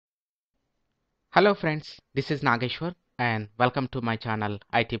Hello friends, this is Nageshwar and welcome to my channel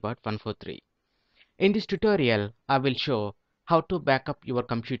ITbot143. In this tutorial, I will show how to backup your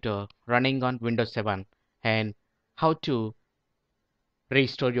computer running on Windows 7 and how to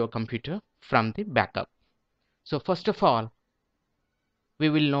restore your computer from the backup. So first of all, we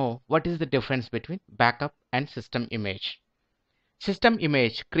will know what is the difference between backup and system image. System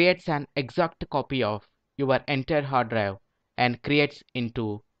image creates an exact copy of your entire hard drive and creates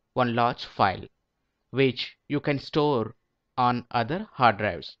into one large file, which you can store on other hard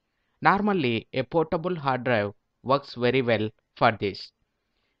drives. Normally, a portable hard drive works very well for this.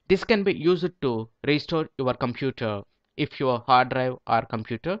 This can be used to restore your computer if your hard drive or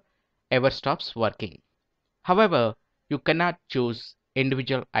computer ever stops working. However, you cannot choose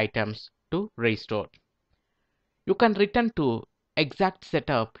individual items to restore. You can return to exact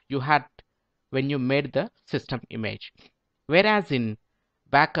setup you had when you made the system image. Whereas in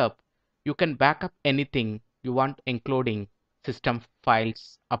backup, you can backup anything you want, including system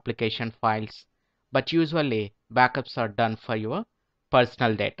files, application files, but usually backups are done for your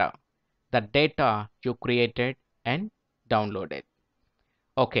personal data, the data you created and downloaded.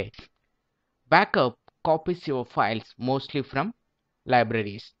 Okay, backup copies your files mostly from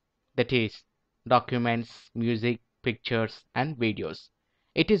libraries, that is, documents, music, pictures, and videos.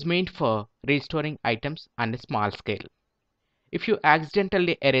 It is meant for restoring items on a small scale. If you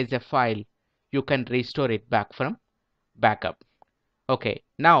accidentally erase a file, you can restore it back from backup. Okay,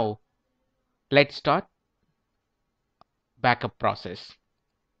 now let's start backup process.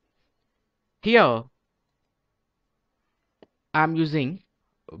 Here I'm using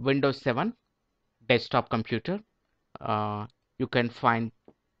Windows 7 desktop computer. You can find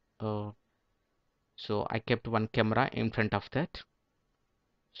so I kept one camera in front of that.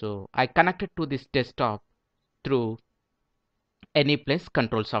 So I connected to this desktop through AnyPlace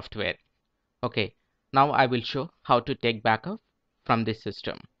control software. Okay, now I will show how to take backup from this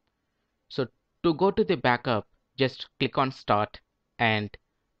system. So to go to the backup, just click on Start and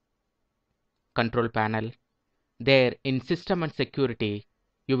Control Panel. There in System and Security,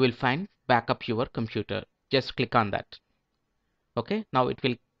 you will find Backup Your Computer. Just click on that. Okay, now it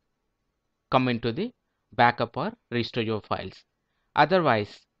will come into the backup or restore your files.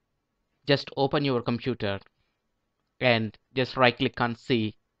 Otherwise, just open your computer and just right click on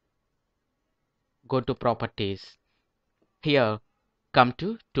C, go to Properties. Here, come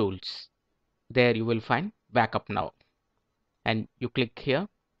to Tools. There you will find Backup Now, and you click here.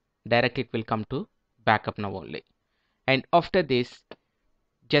 Directly it will come to Backup Now only. And after this,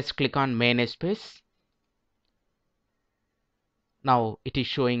 just click on Main Space. Now it is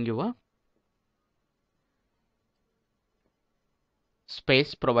showing you a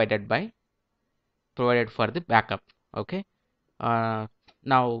space provided for the backup. Okay.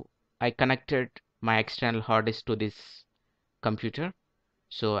 Now I connected my external hard disk to this computer.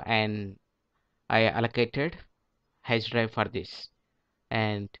 So and I allocated hash drive for this.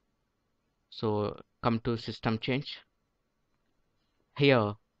 And so come to System Change.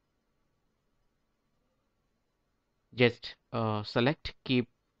 Here just select Keep.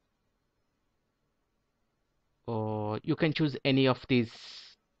 You can choose any of these,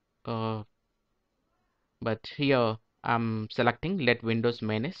 but here I'm selecting let Windows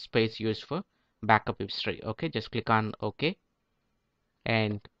main space used for backup history. Okay, just click on OK,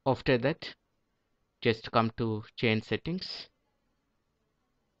 and after that just come to change settings.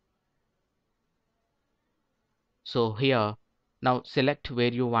 So here now select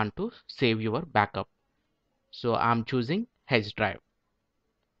where you want to save your backup. So I'm choosing H drive,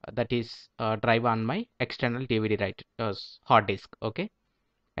 that is drive on my external DVD hard disk. Okay,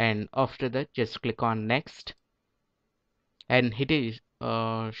 and after that just click on next, and it is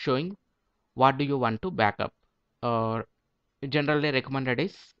showing what do you want to backup. Generally recommended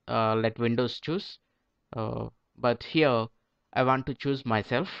is let Windows choose, but here I want to choose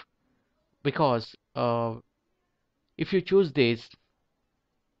myself, because if you choose this,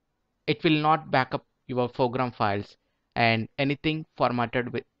 it will not backup your program files and anything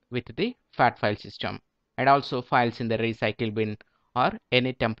formatted with the FAT file system, and also files in the recycle bin or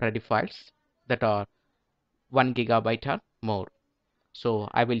any temporary files that are 1 gigabyte or more. So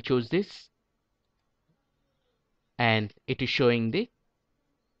I will choose this, and it is showing the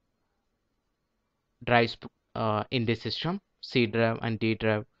drives in this system, C drive and D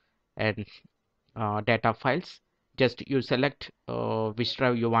drive, and data files. Just you select which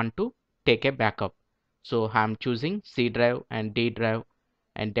drive you want to take a backup. So I'm choosing C drive and D drive,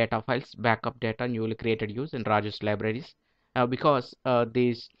 and data files backup data newly created use in Raju's libraries, because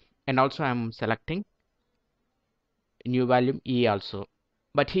these, and also I'm selecting new volume E also.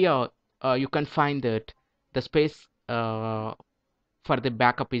 But here you can find that the space for the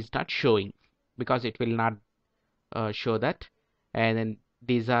backup is not showing, because it will not show that. And then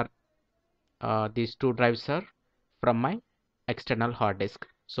these two drives are from my external hard disk,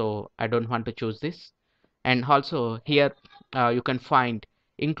 so I don't want to choose this. And also here you can find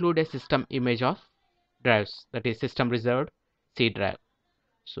include a system image of drives, that is system reserved C drive.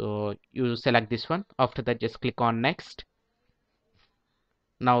 So you select this one. After that, just click on next.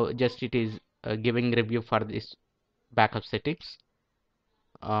 Now just it is giving review for this backup settings.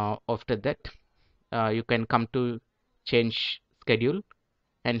 After that, you can come to change schedule,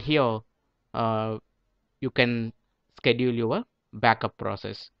 and here uh, you can schedule your backup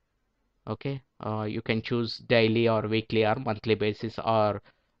process. Okay, you can choose daily or weekly or monthly basis, or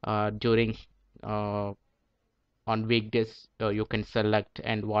during on weekdays you can select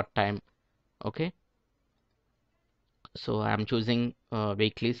and what time. Okay, so I'm choosing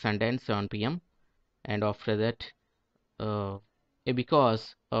weekly Sunday and 7 p.m. and after that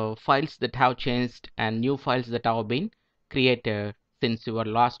because files that have changed and new files that have been created since your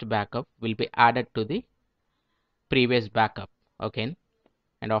last backup will be added to the previous backup. Okay,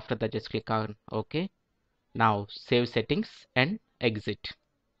 and after that just click on OK. Now save settings and exit.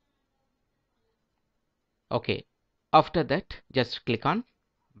 Okay, after that just click on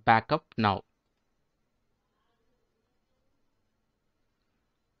backup now.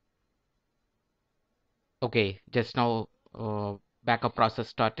 Okay, just now backup process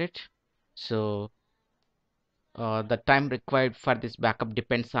started. So the time required for this backup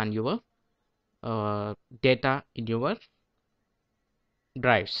depends on your data in your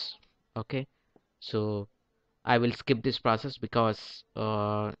drives. Okay, so I will skip this process because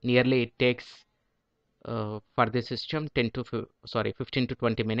nearly it takes for the system 15 to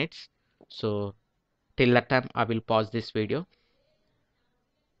 20 minutes. So till that time I will pause this video.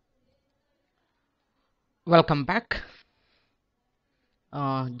 Welcome back.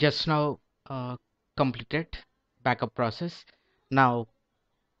 Just now completed backup process. Now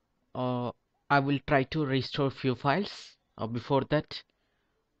I will try to restore few files. Before that,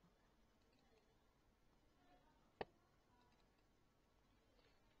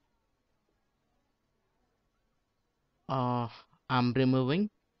 I'm removing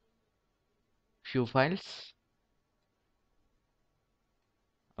few files.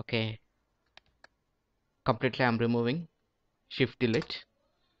 Okay, completely I'm removing. Shift delete.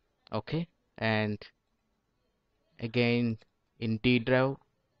 Okay, and again in D drive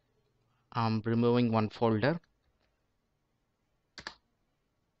I'm removing one folder.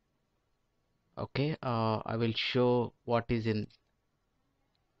 Okay, I will show what is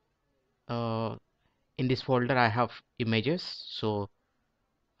uh, in this folder. I have images, so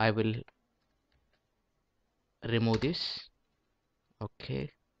I will remove this.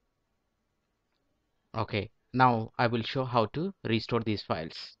 Okay, okay, now I will show how to restore these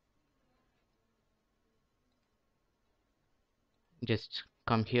files. Just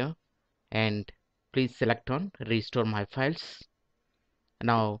come here and please select on restore my files.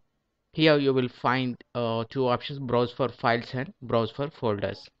 Now here you will find two options: browse for files and browse for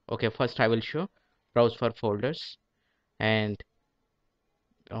folders. Okay, first I will show browse for folders, and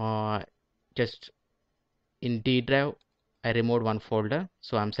just in D drive I removed one folder,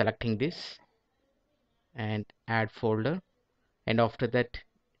 so I'm selecting this and add folder, and after that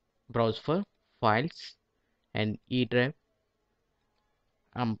browse for files, and E drive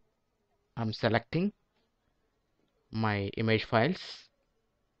I'm selecting my image files,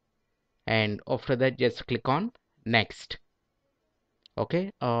 and after that just click on next.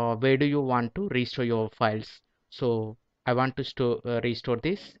 Okay, where do you want to restore your files? So I want to restore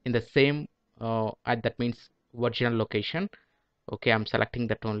this in the same that means original location. Okay, I'm selecting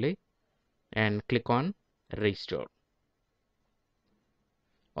that only and click on restore.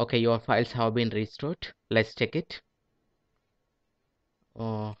 Okay, your files have been restored. Let's check it.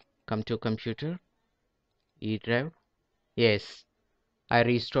 Come to computer, E drive. Yes, I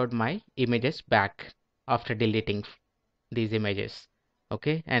restored my images back after deleting these images.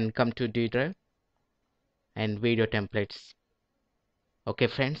 Okay, and come to D drive and video templates. Okay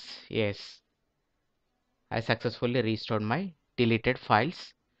friends, yes, I successfully restored my deleted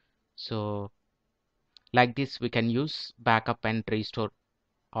files. So like this we can use backup and restore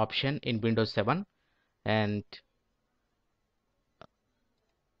option in Windows 7. And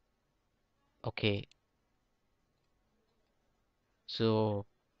okay, so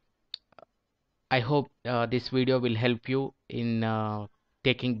I hope this video will help you in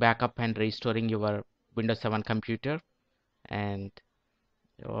taking backup and restoring your Windows 7 computer. And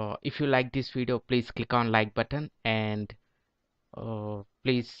if you like this video, please click on like button and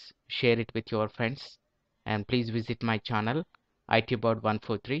Please share it with your friends, and please visit my channel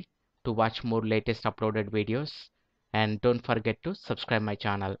ITbot143 to watch more latest uploaded videos, and don't forget to subscribe my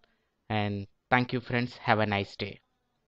channel. And thank you friends, have a nice day.